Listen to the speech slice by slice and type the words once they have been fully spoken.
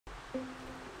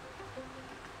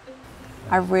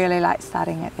I really like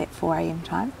starting at that 4 AM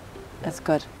time. It's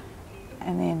good.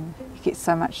 And then you get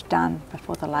so much done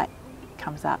before the light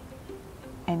comes up.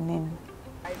 And then,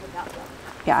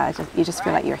 yeah, you just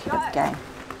feel like you're ahead of the game.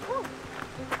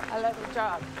 A little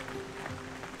jog.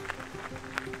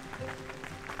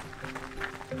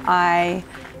 I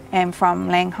am from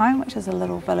Langholm, which is a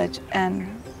little village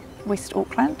in West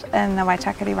Auckland in the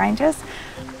Waitakere Ranges.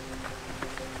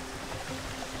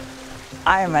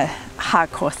 I am a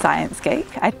hardcore science geek.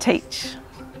 I teach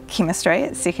chemistry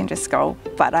at secondary school,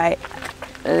 but I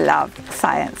love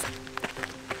science.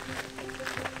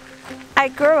 I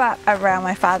grew up around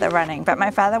my father running, but my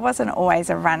father wasn't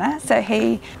always a runner, so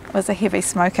he was a heavy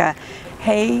smoker.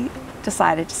 He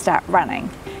decided to start running,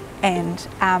 and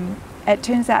it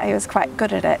turns out he was quite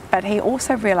good at it, but he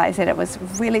also realised that it was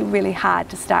really, really hard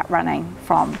to start running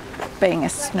from being a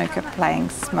snooker playing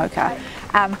smoker.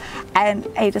 And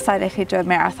he decided he'd do a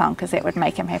marathon because that would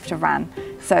make him have to run.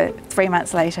 So 3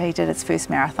 months later he did his first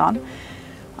marathon.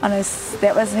 He was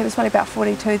probably about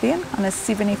 42 then. On his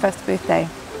 75th birthday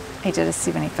he did his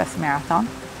 75th marathon.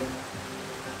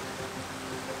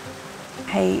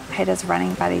 He had his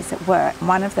running buddies at work.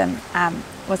 One of them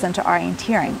was into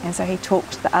orienteering, and so he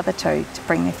talked the other two to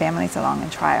bring their families along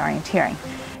and try orienteering.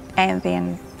 And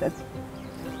then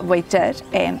we did,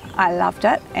 and I loved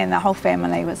it, and the whole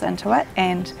family was into it,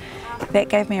 and that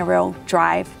gave me a real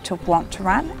drive to want to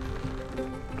run.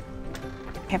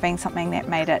 Having something that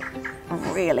made it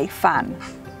really fun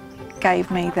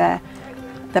gave me the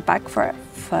bug for it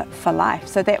for life.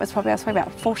 So that was probably, I was probably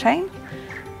about 14,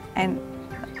 and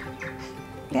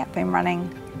yeah, been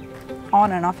running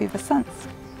on and off ever since.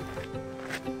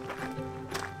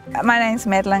 My name's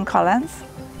Madeleine Collins.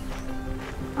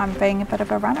 I'm being a bit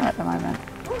of a runner at the moment.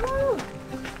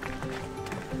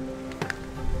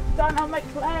 Done on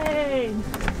McLean!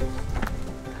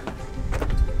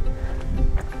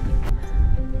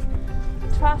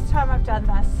 First time I've done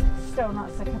this, still not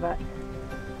sick of it.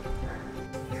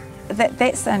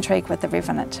 That's the intrigue with the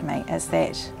Revenant to me, is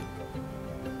that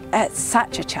it's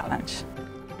such a challenge.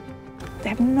 They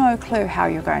have no clue how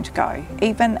you're going to go.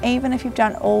 Even if you've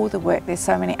done all the work, there's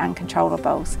so many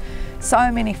uncontrollables,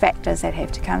 so many factors that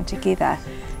have to come together,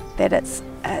 that it's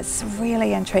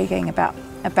really intriguing about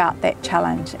that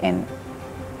challenge, and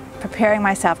preparing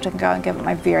myself to go and give it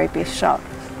my very best shot.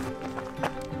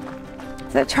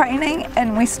 The training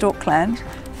in West Auckland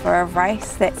for a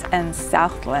race that's in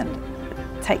Southland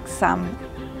takes some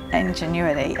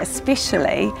ingenuity,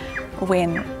 especially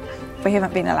when we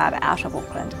haven't been allowed out of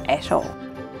Auckland at all.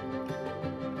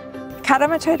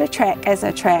 Karamatura Track is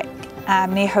a track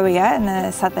near Huia in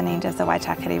the southern end of the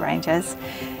Waitakere Ranges.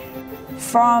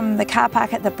 From the car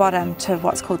park at the bottom to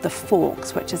what's called the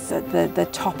Forks, which is the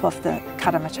top of the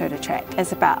Karamatura Track,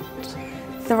 is about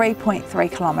 3.3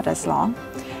 kilometres long.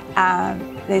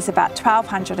 There's about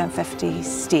 1,250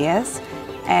 stairs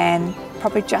and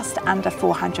probably just under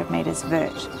 400 metres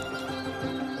vert.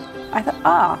 I thought,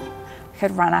 I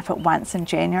could run up it once in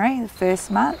January, the first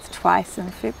month, twice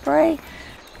in February.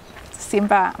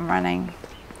 December I'm running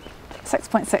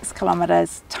 6.6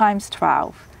 kilometres times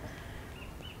 12.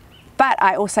 But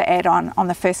I also add on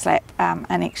the first lap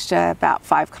an extra about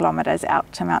 5 kilometres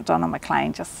out to Mount Donald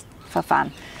McLean just for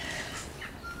fun.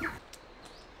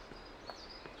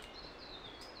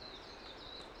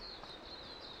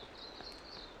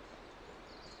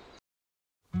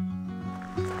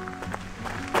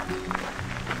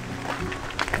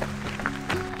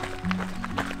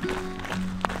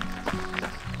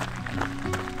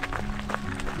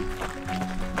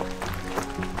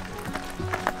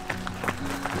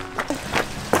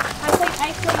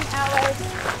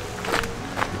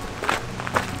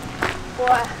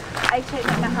 Or 18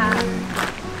 and a half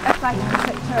if I can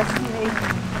stick to a steady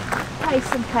pace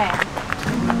and plan,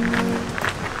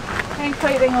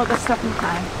 including all the stopping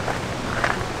time.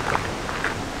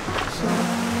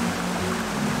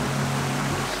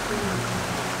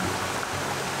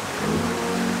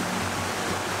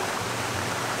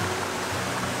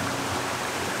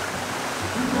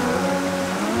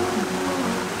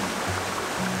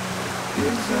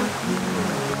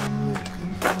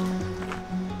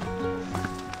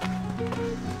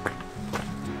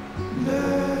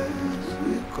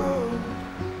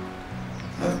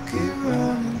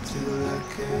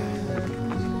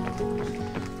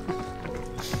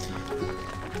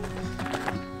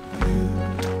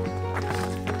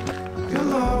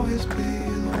 You'll always be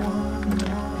the one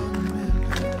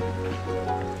minute.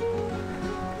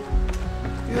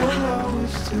 You'll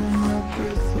always steal my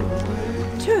breath away.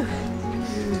 Two,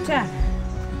 down,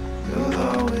 You'll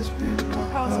always be my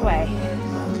pulse away.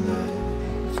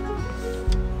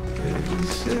 every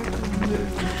second.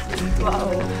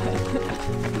 Whoa.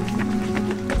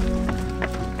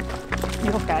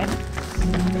 You're okay.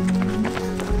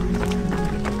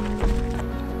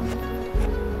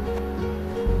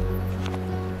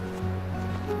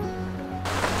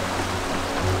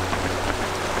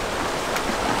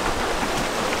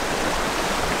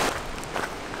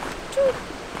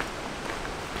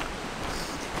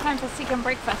 Time for second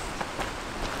breakfast.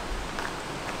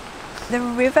 The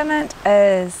Revenant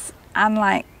is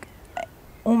unlike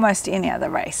almost any other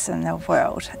race in the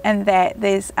world in that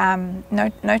there's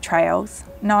no trails,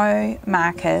 no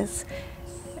markers,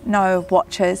 no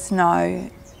watches, no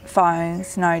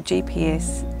phones, no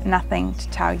GPS, nothing to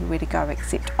tell you where to go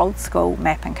except old school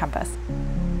map and compass.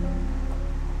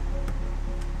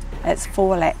 It's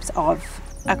 4 laps of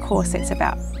a course that's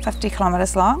about 50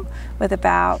 kilometres long with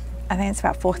about, I think it's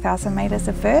about 4,000 metres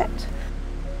of vert.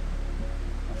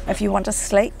 If you want to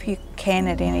sleep, you can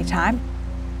at any time.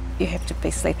 You have to be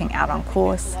sleeping out on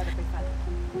course.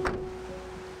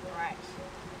 Right,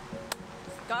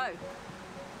 let's go.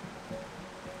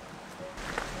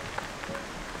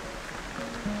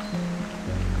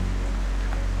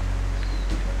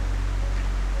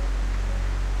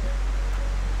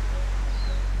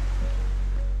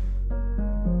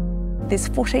 There's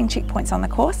 14 checkpoints on the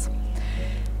course,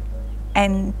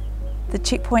 and the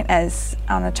checkpoint is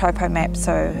on a topo map,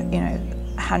 so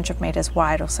 100 metres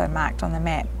wide or so marked on the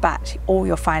map, but all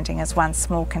you're finding is one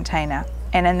small container,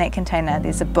 and in that container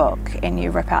there's a book, and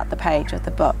you rip out the page of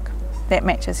the book that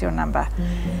matches your number,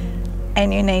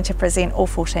 and you need to present all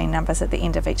 14 numbers at the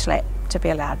end of each lap to be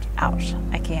allowed out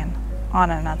again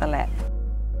on another lap.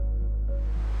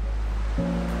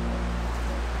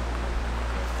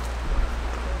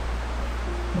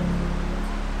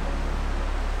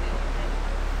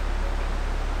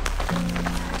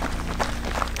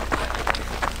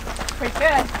 Pretty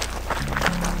good.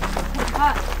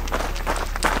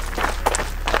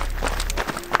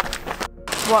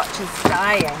 Watch is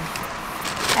dying.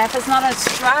 And if it's not on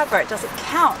Strava, it doesn't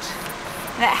count.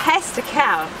 And it has to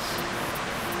count.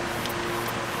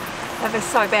 That'd be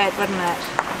so bad, wouldn't it?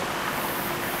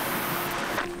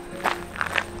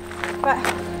 But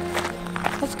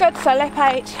it's good, so lap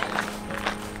 8.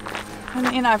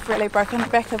 And I've really broken the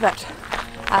back of it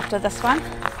after this one.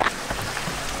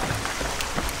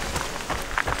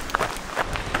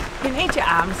 You need your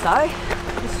arms though.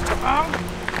 You're strong.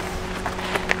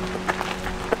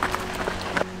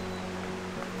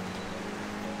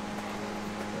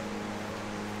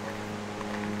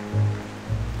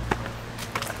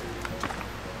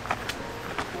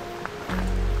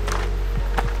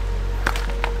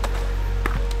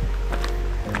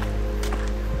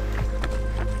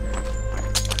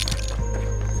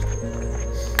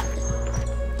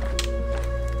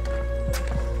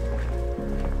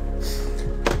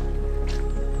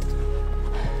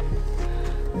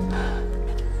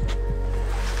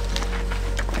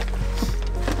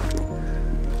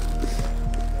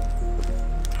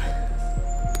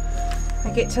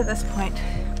 I get to this point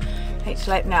each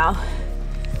lap now,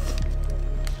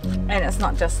 and it's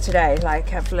not just today,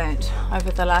 like I've learnt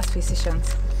over the last few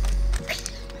sessions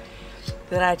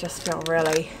that I just feel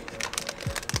really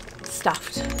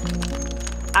stuffed.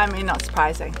 I mean, not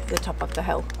surprising, the top of the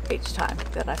hill each time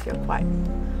that I feel quite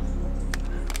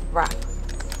rough.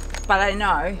 But I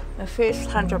know the first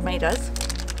 100 metres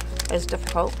is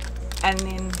difficult, and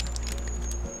then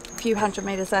a few hundred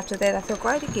metres after that I feel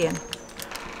great again.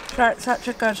 So it's such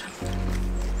a good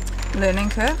learning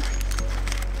curve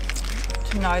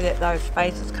to know that those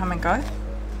phases come and go.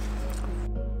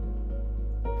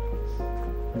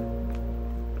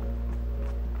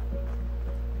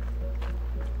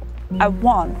 A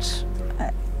want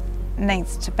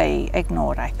needs to be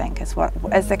ignored, I think, is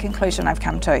the conclusion I've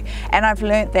come to. And I've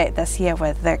learnt that this year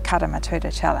with the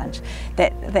Karamatura Challenge,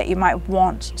 that you might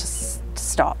want to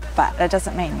stop, but it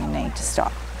doesn't mean you need to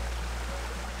stop.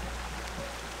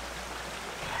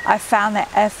 I found that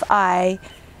if I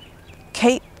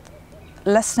keep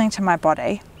listening to my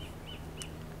body,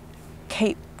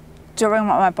 keep doing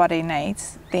what my body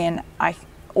needs, then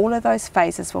all of those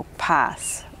phases will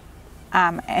pass.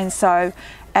 And so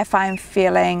if I'm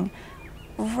feeling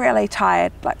really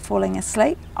tired, like falling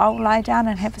asleep, I'll lie down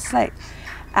and have a sleep.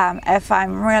 If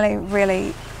I'm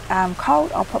really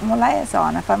cold, I'll put more layers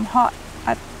on. If I'm hot,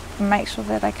 I make sure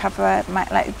that I cover it,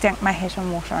 dunk my head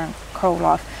in water and cool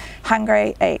off.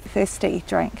 Hungry, eat. Thirsty,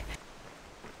 drink.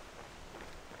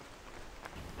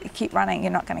 You keep running,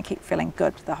 you're not going to keep feeling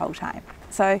good the whole time.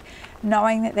 So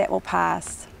knowing that that will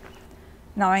pass,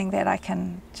 knowing that I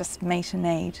can just meet a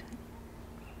need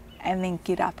and then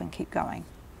get up and keep going.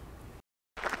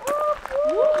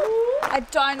 I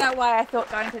don't know why I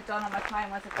thought going to Don on McLean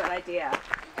was a good idea.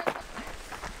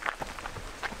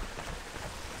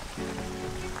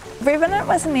 Revenant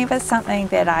was never something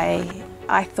that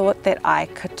I thought that I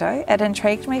could do. It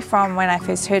intrigued me from when I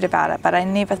first heard about it, but I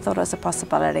never thought it was a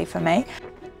possibility for me.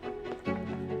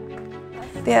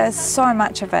 There's so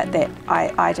much of it that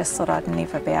I just thought I'd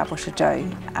never be able to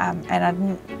do, and I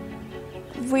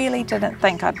really didn't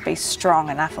think I'd be strong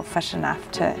enough or fit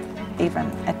enough to even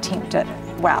attempt it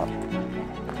well.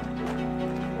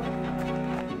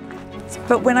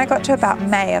 But when I got to about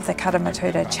May of the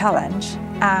Karamatura challenge,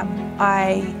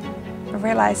 I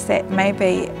realised that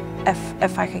maybe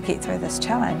if I could get through this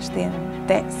challenge, then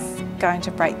that's going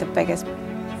to break the biggest,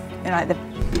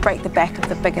 break the back of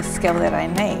the biggest skill that I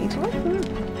need.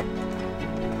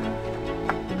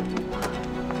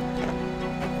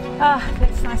 Ah,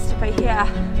 it's nice to be here.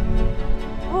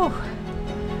 Ooh.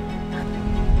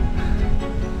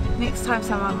 Next time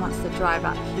someone wants to drive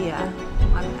up here,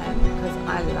 I'm in, because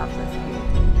I love this view.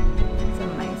 It's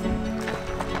amazing.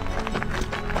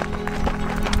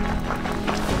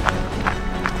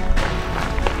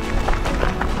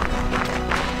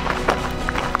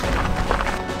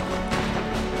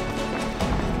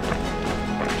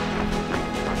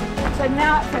 So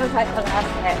now it feels like the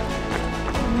last lap.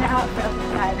 Now it feels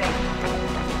exciting.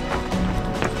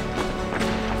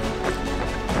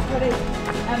 Pretty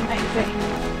amazing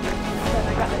that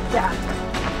I got it done.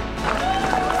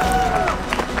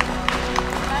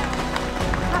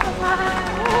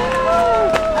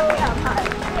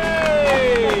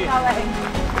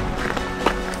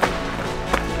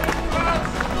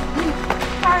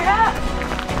 Hurry up!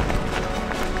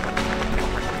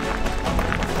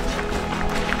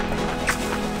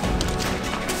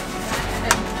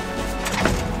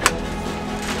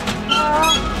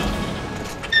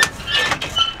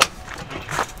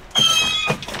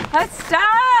 It's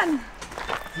done!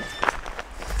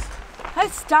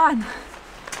 It's done!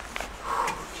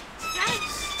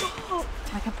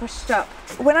 I can push stop.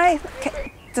 When I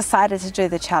decided to do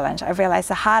the challenge, I realised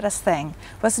the hardest thing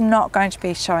was not going to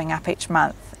be showing up each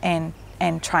month and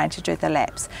trying to do the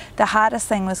laps. The hardest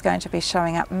thing was going to be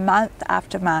showing up month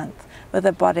after month with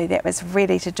a body that was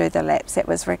ready to do the laps, that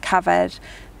was recovered,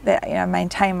 that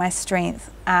maintain my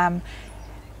strength,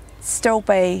 still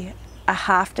be a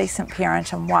half decent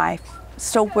parent and wife,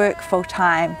 still work full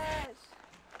time.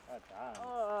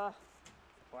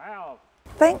 Wow. I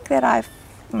think that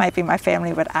maybe my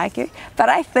family would argue, but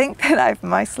I think that I've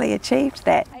mostly achieved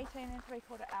that. 18 3/4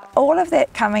 hours. All of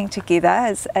that coming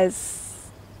together is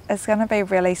going to be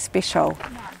really special.